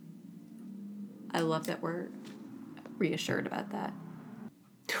 I love that we're reassured about that.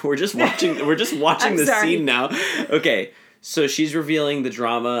 We're just watching the sorry. scene now. Okay. So she's revealing the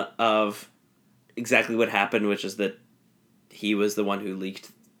drama of exactly what happened, which is that he was the one who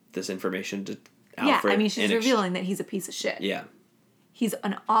leaked this information to Alfred. Yeah, I mean, she's revealing that he's a piece of shit. Yeah. He's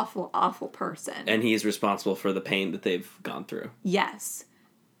an awful, awful person. And he's responsible for the pain that they've gone through. Yes.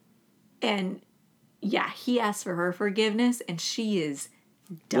 And, yeah, he asked for her forgiveness, and she is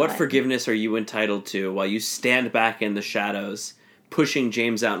done. What forgiveness are you entitled to while you stand back in the shadows, pushing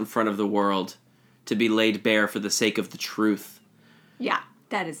James out in front of the world to be laid bare for the sake of the truth? Yeah,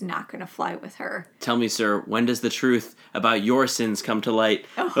 that is not going to fly with her. Tell me, sir, when does the truth about your sins come to light?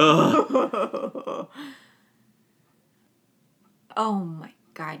 Oh, oh my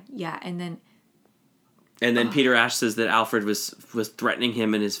God, yeah, and then Peter Ash says that Alfred was threatening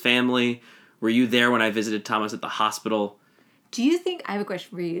him and his family. Were you there when I visited Thomas at the hospital? do you think, I have a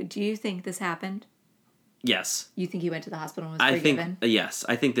question for you, do you think this happened? Yes. You think he went to the hospital and was forgiven? Yes.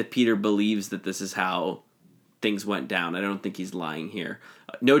 I think that Peter believes that this is how things went down. I don't think he's lying here.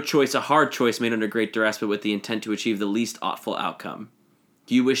 No choice, a hard choice made under great duress, but with the intent to achieve the least awful outcome.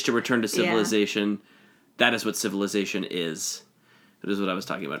 Do you wish to return to civilization? Yeah. That is what civilization is. That is what I was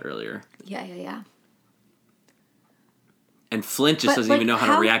talking about earlier. Yeah. And Flint just doesn't even know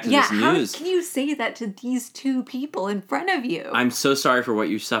how to react to this news. How can you say that to these two people in front of you? I'm so sorry for what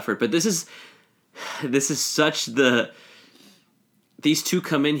you suffered, but this is such the... These two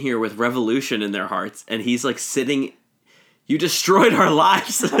come in here with revolution in their hearts, and he's like sitting... You destroyed our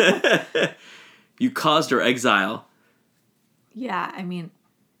lives! You caused our exile. Yeah, I mean...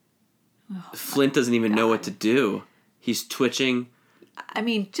 Flint doesn't even know what to do. He's twitching. I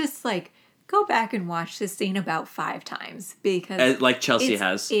mean, just like, go back and watch this scene about 5 times, because... like Chelsea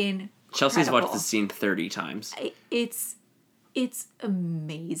has. Incredible. Chelsea's watched this scene 30 times. It's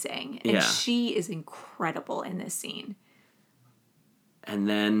amazing. And she is incredible in this scene. And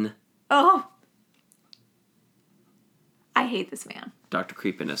then... Oh! I hate this man. Dr.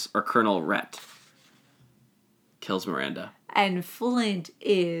 Creepiness, or Colonel Rhett, kills Miranda. And Flint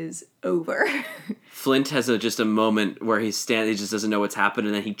is over. Flint has just a moment where he just doesn't know what's happened,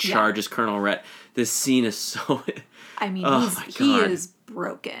 and then he charges Colonel Rhett. This scene is so... I mean, he is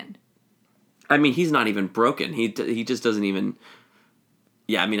broken. I mean, he's not even broken. He just doesn't even...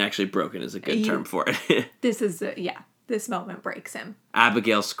 Yeah, I mean, actually, broken is a good term for it. This moment breaks him.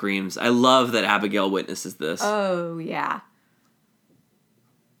 Abigail screams. I love that Abigail witnesses this. Oh, yeah.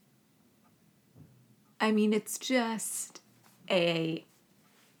 I mean, it's just a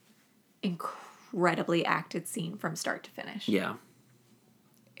incredibly acted scene from start to finish. Yeah.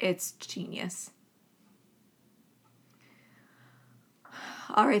 It's genius.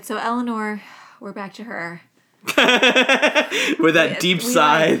 All right, so Eleanor, we're back to her. With that deep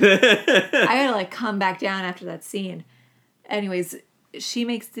sigh. I had to come back down after that scene. Anyways, she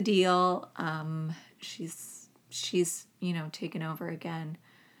makes the deal. She's taken over again.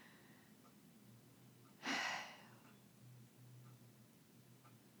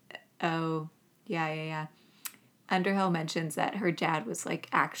 Oh, yeah. Underhill mentions that her dad was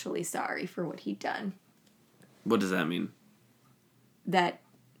actually sorry for what he'd done. What does that mean? That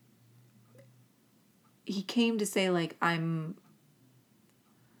he came to say I'm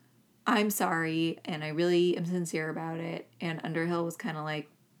sorry and I really am sincere about it. And Underhill was kind of like,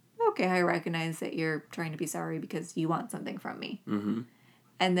 okay, I recognize that you're trying to be sorry because you want something from me. Mm-hmm.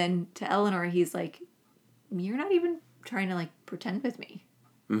 And then to Eleanor, he's like, you're not even trying to pretend with me.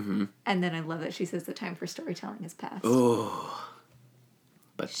 Mm-hmm. And then I love that she says the time for storytelling is past. Oh.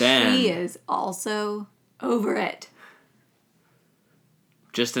 But then... She is also over it.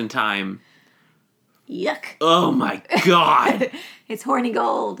 Just in time. Yuck. Oh my God. It's Horny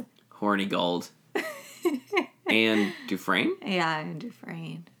Gold. Horny Gold. And Dufresne? Yeah, and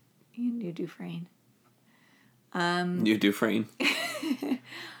Dufresne. You Dufresne. You Dufresne.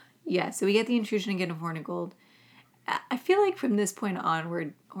 Yeah, so we get the intrusion again of Hornigold. I feel like from this point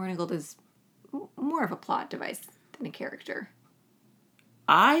onward, Hornigold is more of a plot device than a character.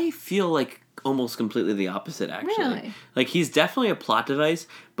 I feel like almost completely the opposite, actually. Really? He's definitely a plot device,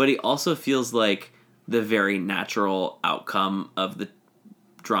 but he also feels like the very natural outcome of the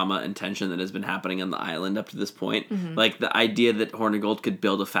drama and tension that has been happening on the island up to this point. Mm-hmm. The idea that Hornigold could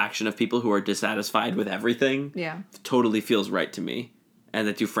build a faction of people who are dissatisfied with everything totally feels right to me. And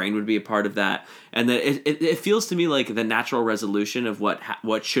that Dufresne would be a part of that. And that it feels to me like the natural resolution of what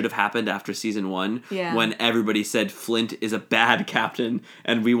should have happened after season 1. Yeah. When everybody said Flint is a bad captain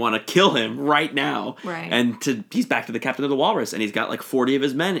and we want to kill him right now. Right. And he's back to the captain of the Walrus and he's got 40 of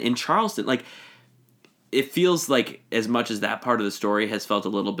his men in Charleston. It feels like as much as that part of the story has felt a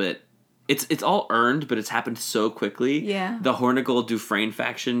little bit... It's all earned, but it's happened so quickly. Yeah. The Hornigold Dufresne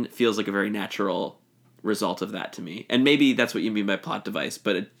faction feels like a very natural result of that to me. And maybe that's what you mean by plot device,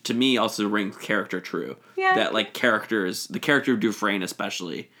 but it, to me, also rings character true. Yeah. That the character of Dufresne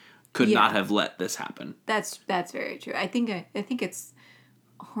especially could not have let this happen. That's very true. I think it's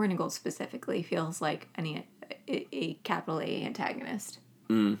Hornigold specifically feels like a capital A antagonist.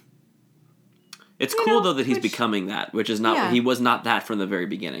 Mm. It's cool though that he's becoming that, which is not he was not that from the very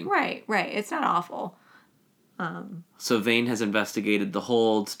beginning. Right. It's not awful. So Vane has investigated the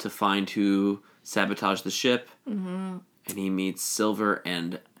hold to find who sabotaged the ship, mm-hmm. and he meets Silver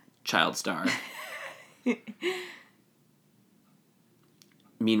and Childstar.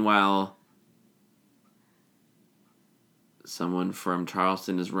 Meanwhile, someone from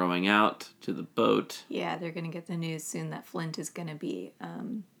Charleston is rowing out to the boat. Yeah, they're gonna get the news soon that Flint is gonna be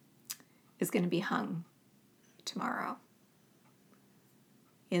hung tomorrow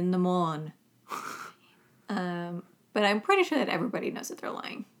in the morn. But I'm pretty sure that everybody knows that they're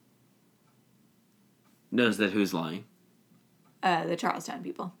lying. Knows that who's lying? The Charlestown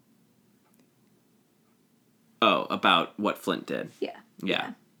people. Oh, about what Flint did.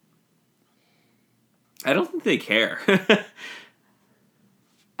 Yeah. I don't think they care.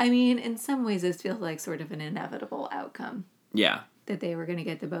 I mean, in some ways, this feels like sort of an inevitable outcome. Yeah. That they were going to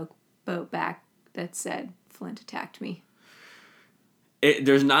get the boat back that said, Flint attacked me.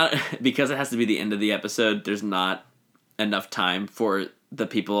 There's not, because it has to be the end of the episode, there's not enough time for the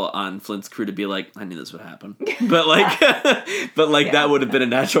people on Flint's crew to be like, I knew this would happen. But that would have been a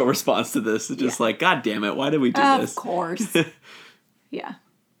natural response to this. It's just God damn it, why did we do this? Of course. Yeah.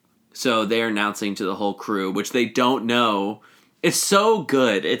 So they're announcing to the whole crew, which they don't know. It's so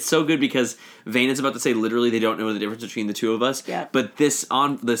good. It's so good because Vane is about to say literally they don't know the difference between the two of us. Yeah. But this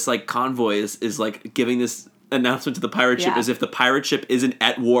convoy is giving this announcement to the pirate ship as if the pirate ship isn't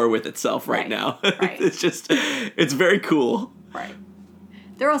at war with itself right now. Right. It's very cool. Right.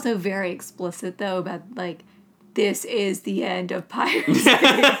 They're also very explicit though about this is the end of piracy.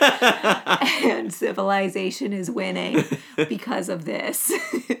 And civilization is winning because of this.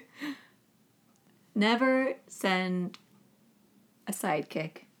 Never send a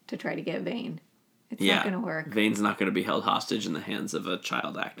sidekick to try to get Vane. It's not going to work. Vane's not going to be held hostage in the hands of a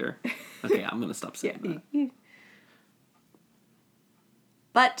child actor. Okay, I'm going to stop saying that. Yeah.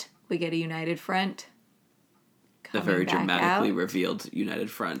 But we get a united front. A very dramatically revealed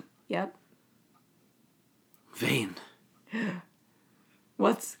united front. Yep. Vane.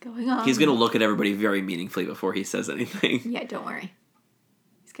 What's going on? He's going to look at everybody very meaningfully before he says anything. Yeah, don't worry.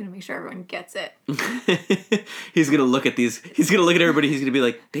 He's going to make sure everyone gets it. He's going to look at everybody. He's going to be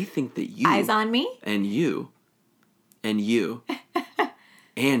like, they think that you. Eyes on me. And you. And you.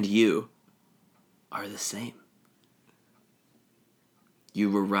 And you. Are the same. You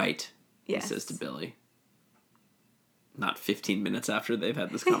were right. Yes. He says to Billy. Not 15 minutes after they've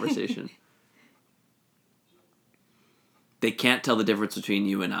had this conversation. They can't tell the difference between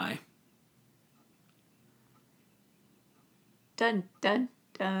you and I. Dun, dun,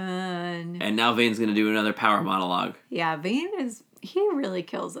 dun. And now Vane's going to do another power monologue. Yeah, Vane he really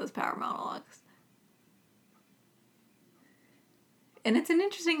kills those power monologues. And it's an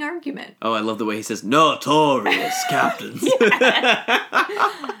interesting argument. Oh, I love the way he says, notorious captains.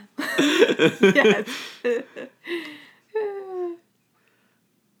 Yes.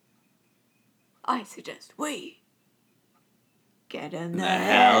 I suggest we get in the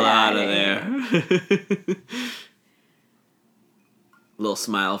hell out of there. Little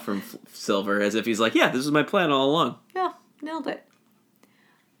smile from Silver as if he's like, yeah, this was my plan all along. Yeah, nailed it.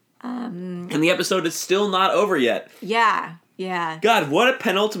 And the episode is still not over yet. Yeah. God, what a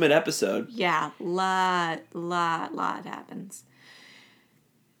penultimate episode. Yeah, lot happens.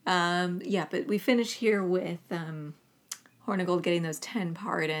 Yeah, but we finish here with Hornigold getting those 10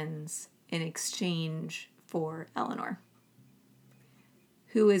 pardons in exchange for Eleanor,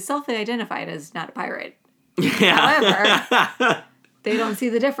 who is self-identified as not a pirate. Yeah. However, they don't see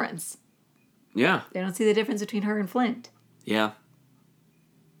the difference. Yeah. They don't see the difference between her and Flint. Yeah.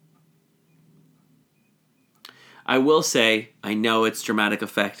 I will say, I know it's dramatic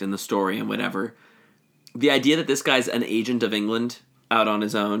effect in the story and whatever. The idea that this guy's an agent of England out on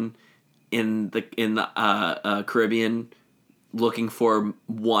his own in the Caribbean looking for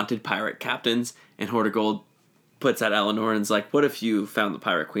wanted pirate captains, and Hornigold puts out Eleanor and is like, what if you found the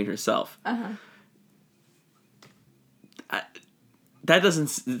pirate queen herself? Uh-huh. That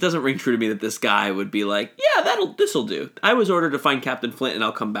doesn't ring true to me that this guy would be like, yeah, this'll do. I was ordered to find Captain Flint and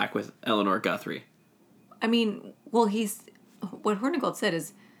I'll come back with Eleanor Guthrie. I mean, well, what Hornigold said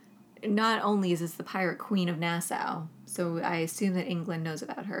is, not only is this the pirate queen of Nassau, so I assume that England knows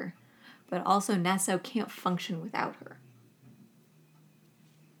about her, but also Nassau can't function without her.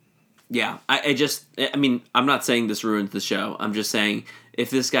 Yeah, I mean, I'm not saying this ruins the show. I'm just saying if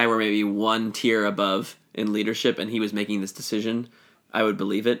this guy were maybe one tier above in leadership and he was making this decision, I would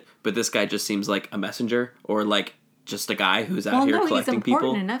believe it. But this guy just seems like a messenger or like just a guy who's out here collecting people. He's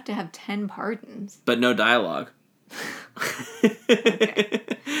important enough to have 10 pardons. But no dialogue. Okay.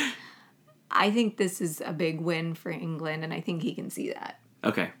 I think this is a big win for England, and I think he can see that.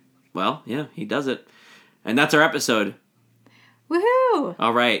 Okay. Well, yeah, he does it. And that's our episode. Woohoo!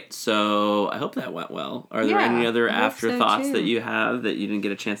 All right, so I hope that went well. Are there any other afterthoughts that you have that you didn't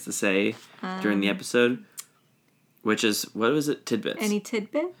get a chance to say during the episode? Which is, what was it? Tidbits. Any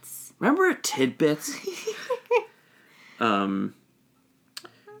tidbits? Remember tidbits? I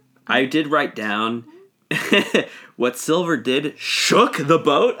did write down what Silver did shook the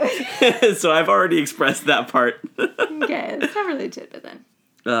boat. So I've already expressed that part. Okay, that's not really a tidbit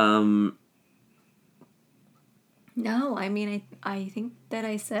then. No, I mean, I think that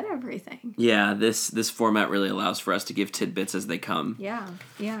I said everything. Yeah, this format really allows for us to give tidbits as they come. Yeah.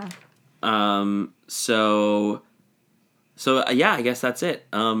 So yeah, I guess that's it.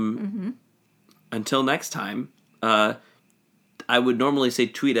 Until next time, I would normally say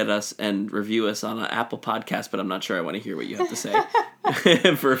tweet at us and review us on an Apple podcast, but I'm not sure I want to hear what you have to say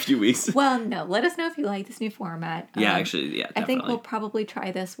for a few weeks. Well, no, let us know if you like this new format. Yeah, actually, yeah, definitely. I think we'll probably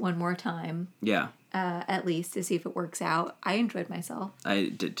try this one more time. Yeah. At least to see if it works out. I enjoyed myself.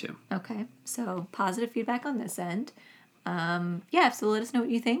 I did too. Okay, so positive feedback on this end. Yeah, so let us know what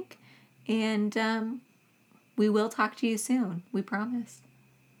you think. And we will talk to you soon. We promise.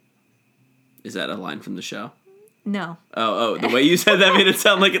 Is that a line from the show? No. Oh, the way you said that made it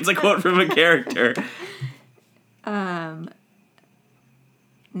sound like it's a quote from a character.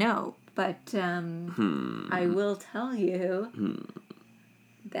 No, but I will tell you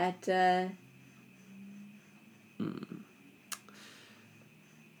that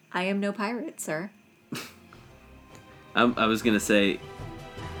I am no pirate, sir. I was gonna say,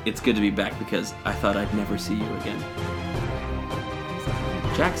 it's good to be back because I thought I'd never see you again.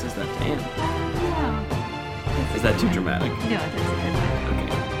 Jack says that to Anne. Yeah. Is that too dramatic? No, that's a good one.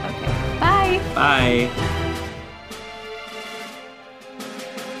 Okay. Okay. Bye. Bye.